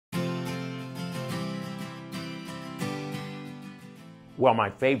Well,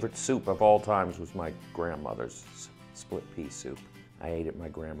 my favorite soup of all times was my grandmother's split pea soup. I ate at my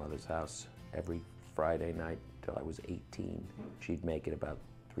grandmother's house every Friday night till I was 18. She'd make it about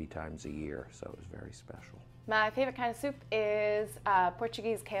 3 times a year, so it was very special. My favorite kind of soup is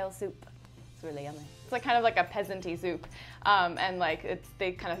Portuguese kale soup. It's really yummy. It's like kind of like a peasant-y soup, and like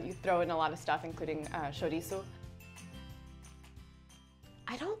you throw in a lot of stuff, including chorizo.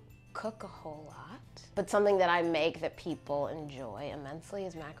 I don't cook a whole lot, but something that I make that people enjoy immensely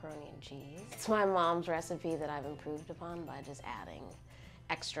is macaroni and cheese. It's my mom's recipe that I've improved upon by just adding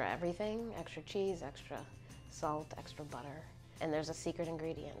extra everything, extra cheese, extra salt, extra butter. And there's a secret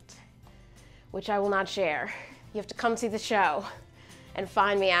ingredient, which I will not share. You have to come see the show and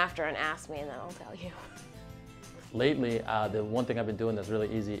find me after and ask me, and then I'll tell you. Lately, the one thing I've been doing that's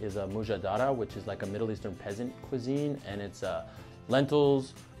really easy is a mujadara, which is like a Middle Eastern peasant cuisine, and it's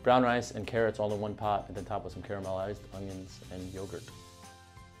lentils, brown rice, and carrots all in one pot, and then topped with some caramelized onions and yogurt.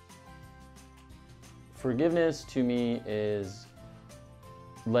 Forgiveness to me is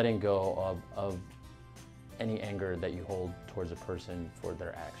letting go of any anger that you hold towards a person for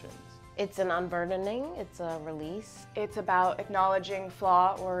their actions. It's an unburdening, it's a release. It's about acknowledging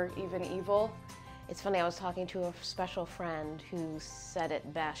flaw or even evil. It's funny, I was talking to a special friend who said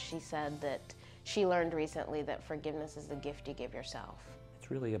it best. She said that she learned recently that forgiveness is the gift you give yourself. It's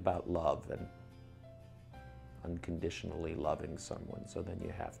really about love and unconditionally loving someone, so then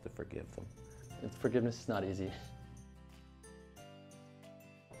you have to forgive them. Forgiveness is not easy.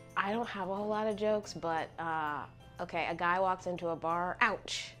 I don't have a whole lot of jokes, but okay, a guy walks into a bar,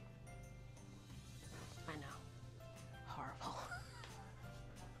 ouch. I know,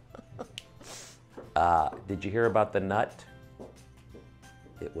 horrible. Did you hear about the nut?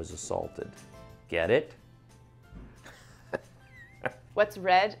 It was assaulted. Get it? What's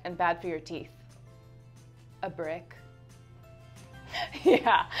red and bad for your teeth? A brick.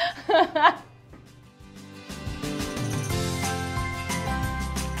 Yeah.